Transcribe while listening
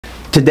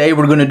Today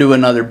we're going to do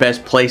another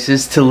best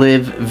places to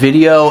live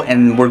video,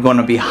 and we're going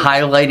to be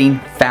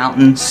highlighting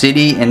Fountain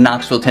City in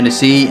Knoxville,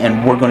 Tennessee,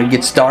 and we're going to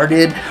get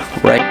started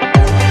right.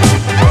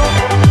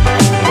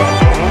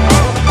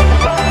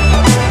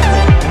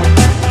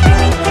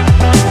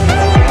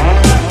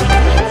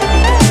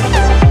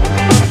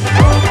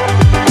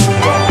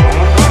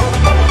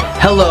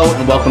 Hello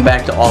and welcome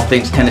back to All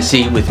Things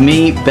Tennessee with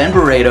me, Ben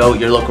Barredo,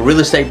 your local real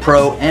estate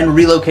pro and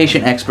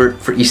relocation expert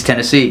for East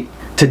Tennessee.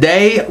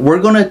 Today we're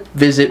going to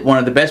visit one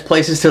of the best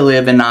places to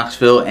live in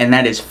Knoxville, and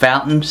that is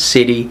Fountain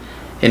City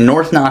in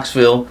North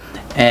Knoxville,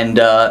 and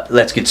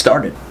let's get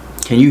started.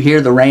 Can you hear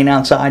the rain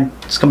outside?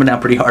 It's coming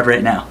down pretty hard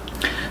right now.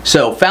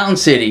 So Fountain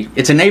City,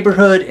 it's a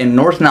neighborhood in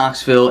North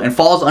Knoxville and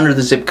falls under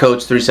the zip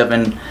codes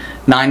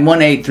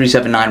 37918,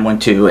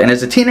 37912. And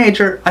as a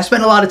teenager, I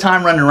spent a lot of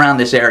time running around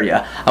this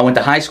area. I went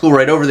to high school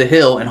right over the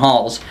hill in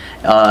Halls.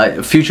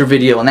 Future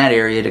video in that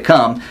area to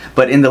come.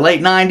 But in the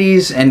late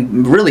 90s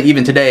and really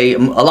even today, a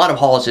lot of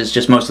Halls is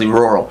just mostly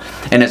rural.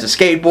 And as a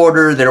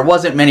skateboarder, there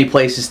wasn't many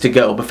places to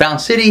go. But Fountain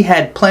City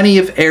had plenty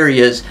of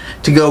areas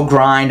to go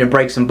grind and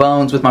break some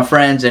bones with my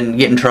friends and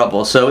get in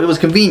trouble. So it was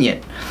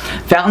convenient.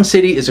 Fountain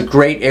City is a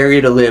great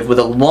area to live with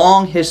a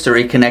long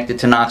history connected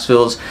to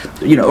Knoxville's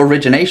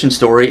origination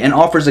story, and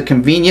offers a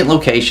convenient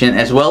location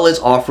as well as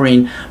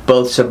offering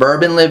both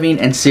suburban living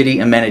and city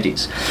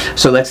amenities.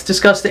 So let's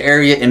discuss the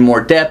area in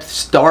more depth,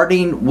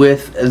 starting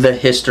with the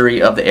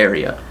history of the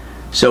area.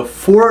 So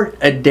Fort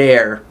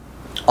Adair,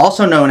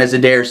 also known as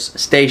Adair's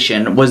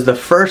Station, was the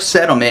first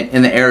settlement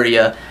in the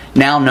area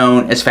now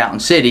known as Fountain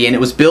City, and it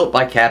was built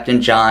by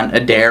Captain John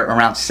Adair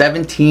around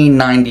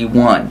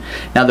 1791.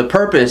 Now the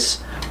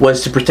purpose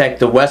was to protect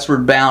the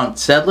westward bound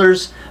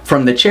settlers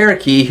from the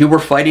Cherokee, who were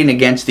fighting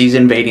against these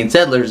invading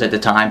settlers at the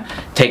time,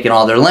 taking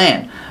all their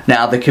land.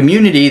 Now the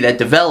community that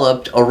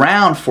developed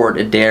around Fort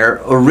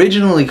Adair,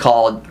 originally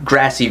called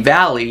Grassy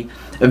Valley,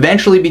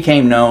 eventually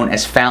became known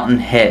as Fountain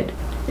Head.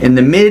 In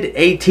the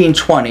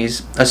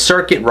mid-1820s, a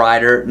circuit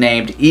rider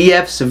named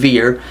E.F.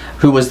 Sevier,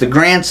 who was the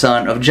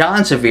grandson of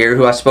John Sevier,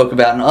 who I spoke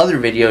about in other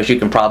videos you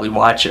can probably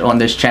watch on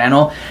this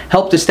channel,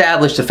 helped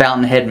establish the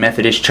Fountain Head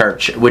Methodist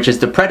Church, which is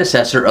the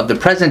predecessor of the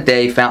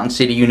present-day Fountain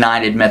City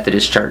United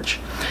Methodist Church.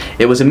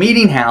 It was a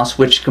meeting house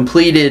which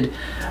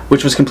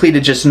was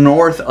completed just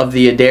north of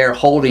the Adair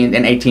holding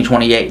in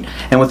 1828.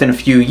 And within a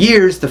few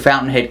years, the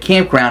Fountainhead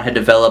Campground had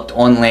developed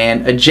on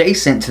land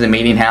adjacent to the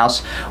meeting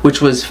house,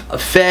 which was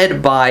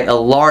fed by a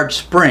large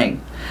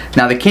spring.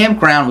 Now the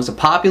campground was a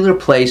popular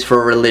place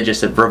for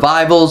religious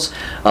revivals,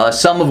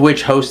 some of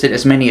which hosted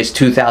as many as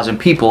 2,000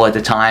 people at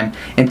the time,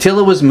 until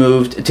it was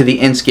moved to the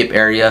Inskip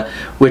area,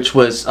 which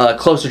was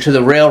closer to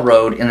the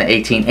railroad in the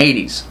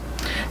 1880s.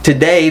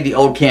 Today, the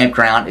old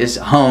campground is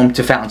home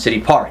to Fountain City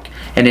Park,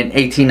 and in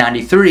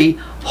 1893,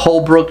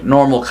 Holbrook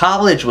Normal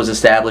College was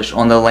established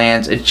on the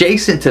lands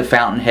adjacent to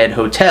Fountainhead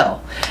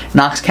Hotel.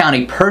 Knox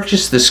County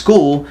purchased the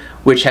school,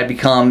 which had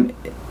come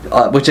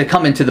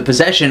into the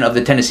possession of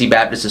the Tennessee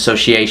Baptist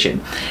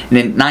Association, and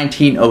in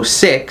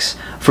 1906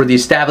 for the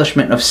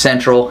establishment of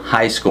Central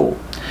High School.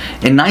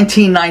 In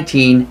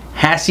 1919,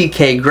 Hassie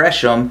K.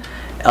 Gresham,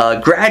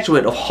 a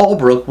graduate of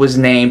Holbrook, was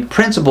named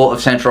principal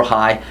of Central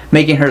High,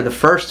 making her the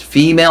first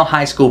female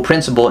high school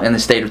principal in the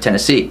state of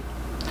Tennessee.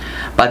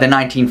 By the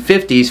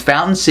 1950s,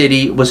 Fountain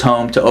City was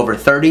home to over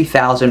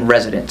 30,000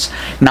 residents.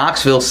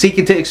 Knoxville,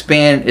 seeking to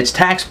expand its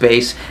tax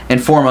base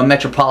and form a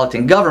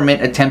metropolitan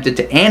government, attempted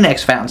to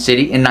annex Fountain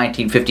City in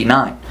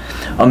 1959.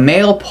 A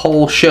Mail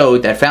poll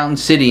showed that Fountain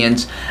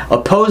Cityans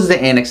opposed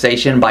the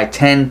annexation by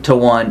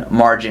 10-to-1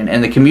 margin,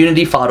 and the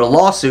community filed a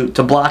lawsuit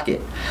to block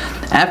it.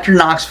 After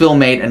Knoxville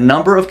made a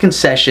number of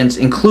concessions,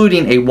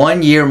 including a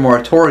one-year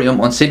moratorium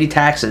on city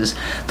taxes,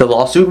 the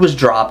lawsuit was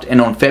dropped, and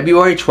on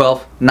February 12,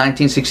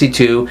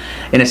 1962,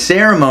 in a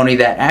ceremony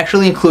that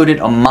actually included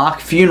a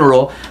mock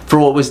funeral for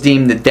what was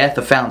deemed the death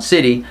of Fountain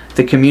City,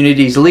 the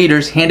community's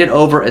leaders handed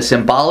over a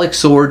symbolic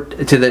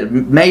sword to the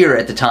mayor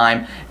at the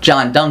time,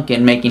 John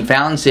Duncan, making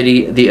Fountain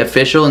City the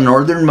official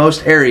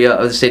northernmost area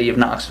of the city of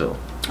Knoxville.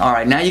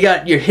 Alright, now you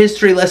got your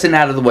history lesson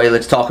out of the way.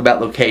 Let's talk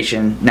about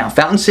location. Now,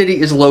 Fountain City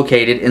is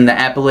located in the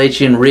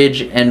Appalachian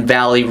Ridge and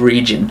Valley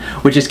region,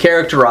 which is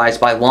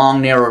characterized by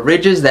long, narrow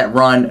ridges that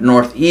run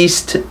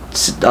northeast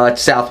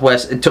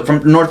southwest,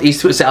 from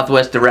northeast to a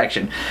southwest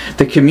direction.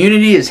 The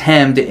community is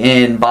hemmed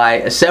in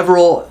by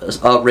several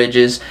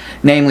ridges,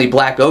 namely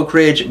Black Oak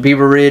Ridge,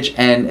 Beaver Ridge,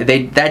 and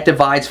that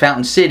divides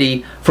Fountain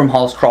City from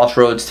Hall's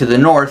Crossroads to the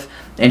north,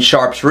 and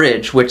Sharps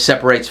Ridge, which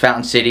separates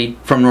Fountain City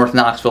from North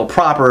Knoxville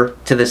proper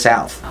to the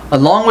south.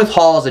 Along with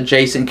Hall's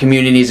adjacent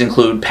communities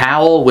include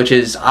Powell, which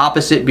is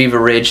opposite Beaver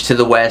Ridge to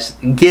the west,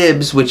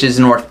 Gibbs, which is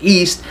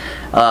northeast,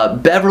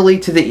 Beverly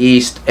to the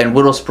east, and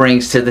Whittle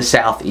Springs to the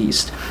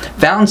southeast.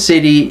 Fountain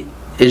City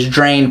is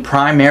drained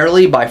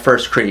primarily by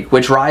First Creek,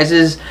 which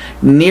rises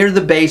near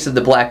the base of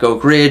the Black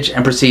Oak Ridge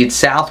and proceeds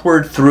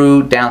southward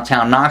through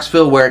downtown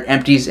Knoxville, where it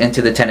empties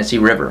into the Tennessee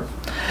River.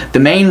 The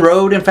main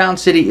road in Fountain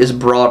City is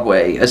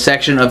Broadway, a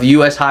section of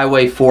U.S.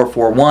 Highway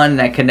 441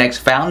 that connects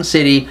Fountain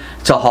City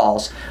to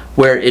Halls,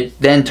 where it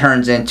then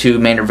turns into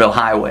Maryville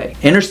Highway.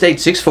 Interstate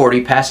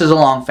 640 passes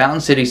along Fountain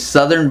City's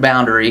southern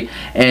boundary,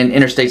 and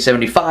Interstate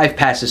 75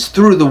 passes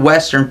through the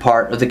western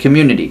part of the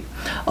community.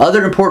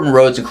 Other important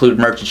roads include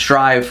Merchants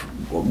Drive,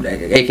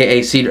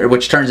 aka Cedar,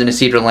 which turns into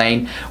Cedar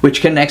Lane,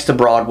 which connects to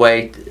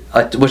Broadway,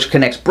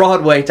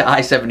 to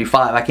I-75.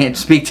 I can't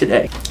speak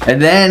today.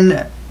 And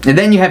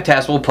then you have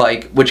Tazewell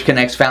Pike, which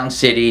connects Fountain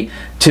City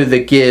to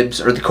the Gibbs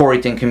or the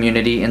Corryton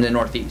community in the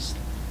northeast.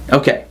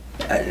 Okay,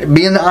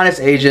 being the honest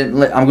agent,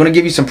 I'm going to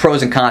give you some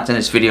pros and cons in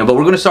this video, but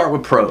we're going to start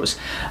with pros.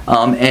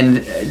 And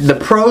the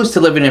pros to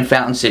living in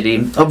Fountain City,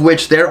 of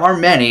which there are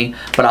many,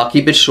 but I'll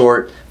keep it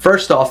short.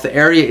 First off, the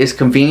area is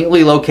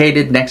conveniently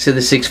located next to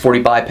the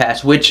 640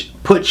 bypass, which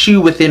puts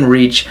you within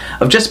reach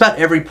of just about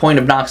every point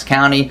of Knox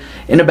County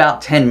in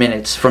about 10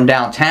 minutes from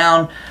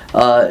downtown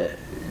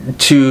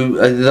to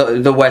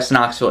the West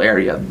Knoxville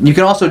area. You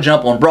can also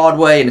jump on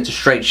Broadway, and it's a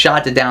straight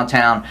shot to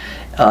downtown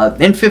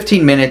in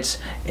 15 minutes,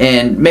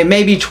 and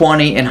maybe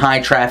 20 in high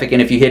traffic,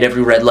 and if you hit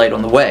every red light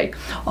on the way.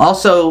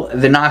 Also,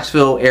 the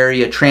Knoxville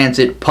Area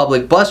Transit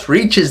public bus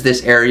reaches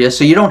this area,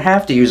 so you don't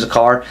have to use a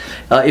car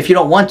if you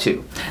don't want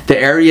to. The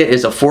area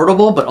is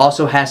affordable, but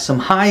also has some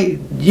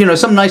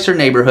some nicer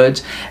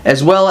neighborhoods,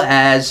 as well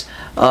as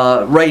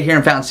right here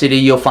in Fountain City,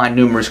 you'll find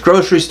numerous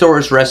grocery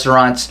stores,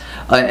 restaurants,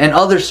 and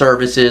other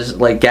services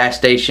like gas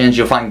stations.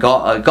 You'll find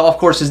golf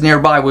courses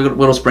nearby,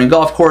 Whittle Spring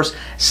Golf Course,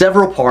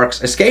 several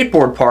parks, a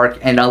skateboard park,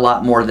 and a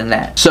lot more than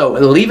that. So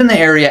leaving the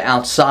area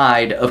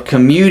outside of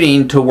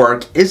commuting to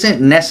work isn't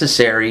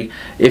necessary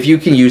if you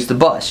can use the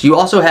bus. You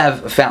also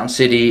have Fountain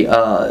City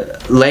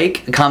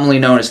Lake, commonly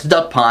known as the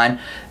Duck Pond,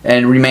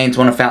 and remains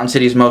one of Fountain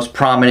City's most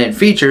prominent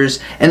features,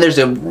 and there's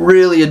a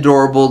really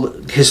adorable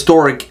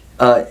historic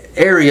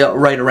area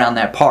right around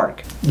that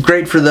park.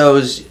 Great for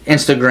those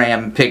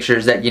Instagram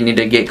pictures that you need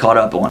to get caught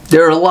up on.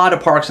 There are a lot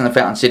of parks in the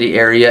Fountain City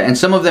area, and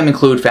some of them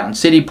include Fountain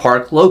City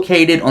Park,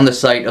 located on the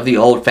site of the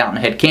old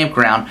Fountainhead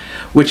Campground,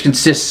 which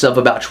consists of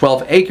about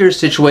 12 acres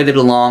situated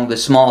along the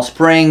small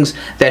springs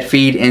that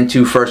feed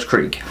into First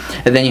Creek.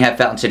 And then you have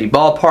Fountain City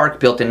Ballpark,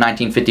 built in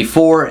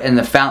 1954, and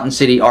the Fountain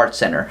City Arts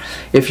Center.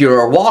 If you're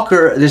a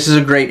walker, this is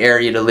a great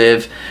area to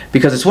live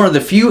because it's one of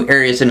the few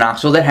areas in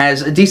Knoxville that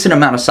has a decent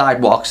amount of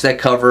sidewalks that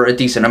cover a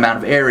decent amount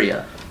of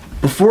area.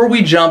 Before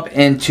we jump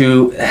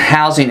into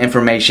housing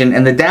information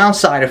and the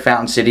downside of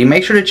Fountain City,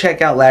 make sure to check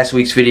out last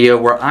week's video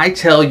where I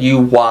tell you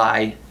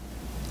why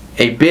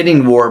a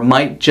bidding war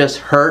might just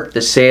hurt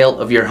the sale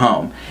of your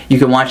home. You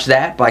can watch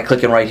that by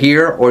clicking right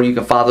here, or you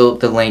can follow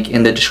the link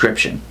in the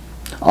description.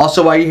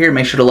 Also, while you're here,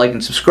 make sure to like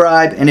and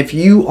subscribe. And if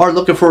you are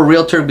looking for a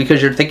realtor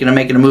because you're thinking of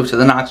making a move to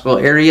the Knoxville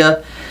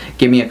area,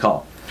 give me a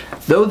call.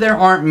 Though there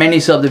aren't many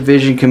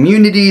subdivision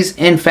communities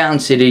in Fountain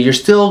City, you're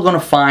still going to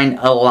find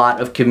a lot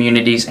of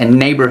communities and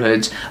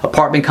neighborhoods,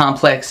 apartment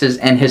complexes,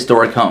 and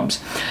historic homes.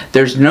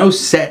 There's no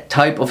set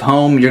type of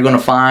home you're going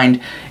to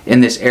find in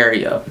this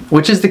area,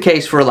 which is the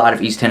case for a lot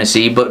of East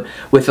Tennessee, but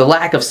with the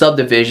lack of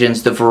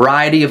subdivisions, the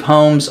variety of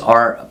homes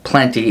are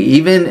plenty,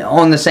 even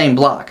on the same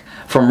block.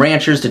 From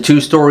ranchers to 2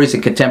 stories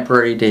and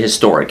contemporary to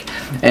historic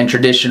and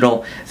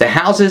traditional. The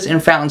houses in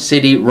Fountain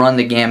City run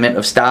the gamut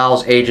of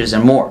styles, ages,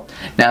 and more.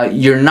 Now,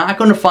 you're not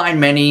going to find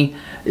many,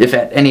 if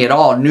any at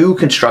all, new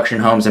construction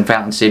homes in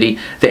Fountain City.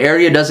 The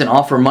area doesn't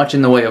offer much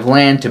in the way of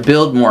land to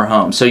build more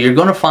homes. So you're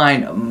going to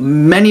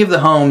find many of the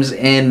homes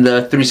in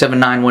the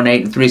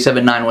 37918 and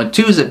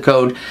 37912 zip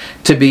code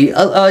to be,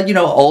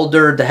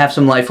 older, to have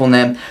some life on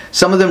them.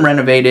 Some of them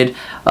renovated,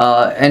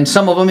 and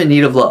some of them in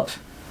need of love.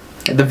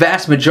 The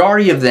vast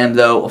majority of them,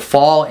 though,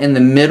 fall in the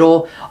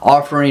middle,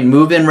 offering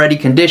move-in ready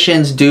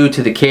conditions due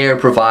to the care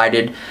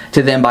provided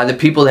to them by the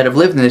people that have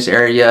lived in this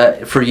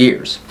area for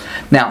years.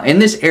 Now, in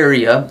this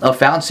area of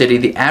Fountain City,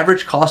 the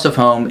average cost of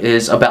home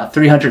is about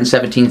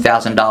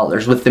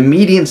 $317,000, with the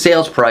median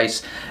sales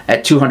price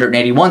at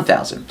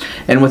 $281,000,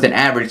 and with an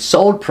average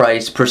sold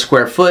price per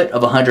square foot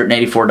of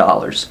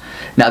 $184.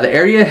 Now, the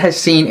area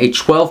has seen a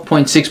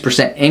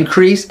 12.6%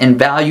 increase in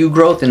value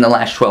growth in the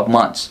last 12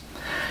 months.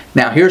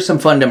 Now, here's some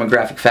fun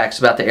demographic facts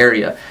about the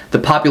area. The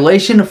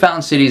population of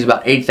Fountain City is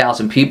about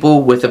 8,000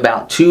 people, with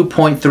about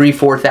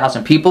 2.34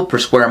 thousand people per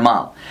square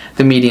mile.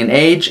 The median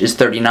age is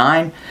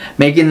 39,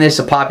 making this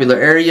a popular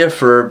area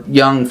for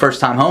young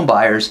first-time home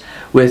buyers,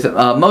 with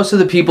most of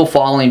the people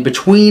falling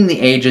between the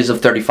ages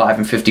of 35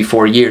 and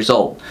 54 years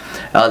old.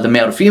 The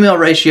male-to-female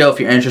ratio, if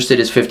you're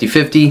interested, is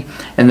 50-50,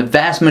 and the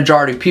vast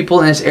majority of people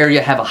in this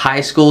area have a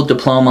high school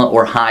diploma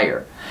or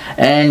higher.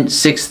 And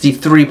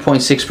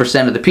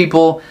 63.6% of the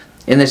people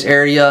in this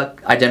area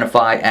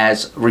identify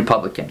as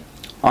Republican.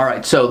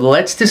 Alright, so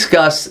let's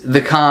discuss the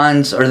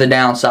cons or the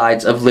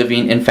downsides of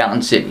living in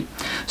Fountain City.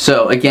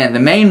 So again, the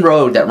main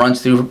road that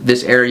runs through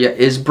this area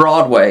is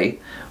Broadway,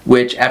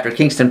 which after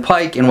Kingston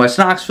Pike in West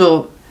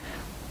Knoxville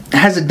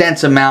has a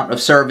dense amount of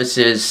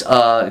services,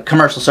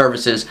 commercial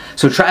services,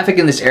 so traffic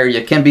in this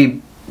area can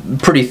be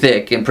pretty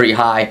thick and pretty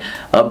high.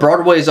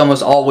 Broadway is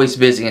almost always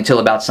busy until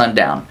about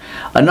sundown.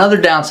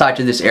 Another downside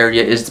to this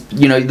area is,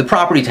 the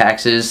property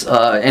taxes,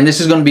 and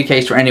this is going to be the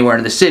case for anywhere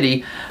in the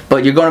city,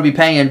 but you're going to be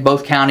paying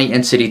both county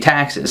and city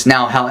taxes.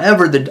 Now,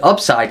 however, the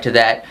upside to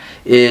that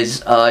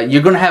is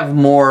you're going to have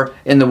more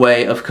in the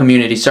way of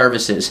community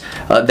services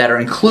that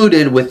are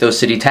included with those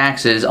city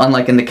taxes.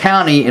 Unlike in the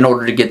county, in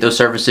order to get those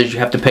services, you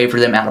have to pay for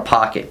them out of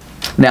pocket.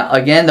 Now,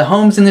 again, the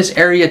homes in this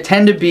area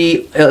tend to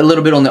be a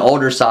little bit on the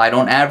older side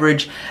on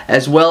average,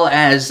 as well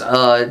as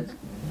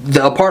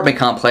the apartment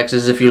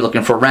complexes if you're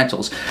looking for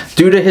rentals.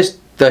 Due to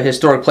the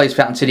historic place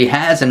Fountain City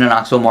has in the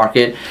Knoxville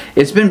market,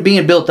 it's been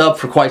being built up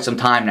for quite some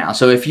time now.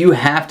 So if you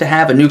have to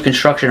have a new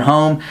construction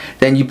home,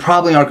 then you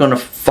probably aren't going to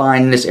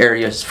find this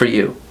area for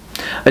you.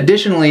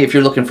 Additionally, if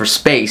you're looking for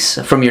space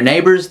from your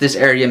neighbors, this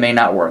area may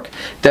not work.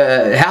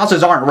 The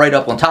houses aren't right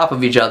up on top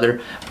of each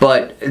other,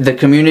 but the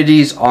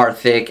communities are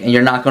thick, and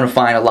you're not going to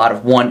find a lot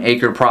of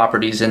 1-acre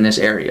properties in this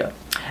area.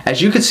 As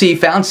you can see,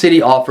 Fountain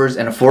City offers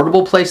an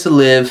affordable place to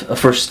live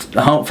for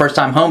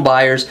first-time home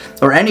buyers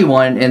or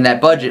anyone in that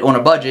budget, on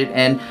a budget,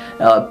 and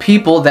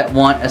people that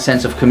want a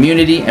sense of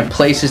community and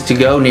places to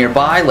go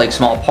nearby, like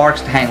small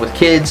parks to hang with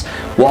kids,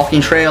 walking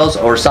trails,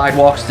 or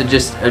sidewalks to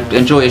just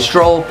enjoy a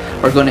stroll,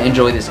 are going to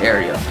enjoy this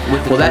area.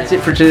 Well, that's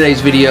it for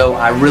today's video.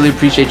 I really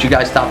appreciate you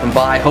guys stopping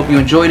by. Hope you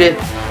enjoyed it,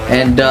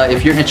 and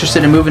if you're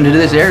interested in moving to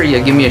this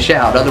area, give me a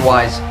shout.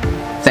 Otherwise,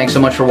 thanks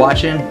so much for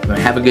watching.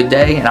 Have a good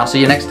day, and I'll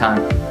see you next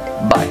time.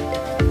 Bye.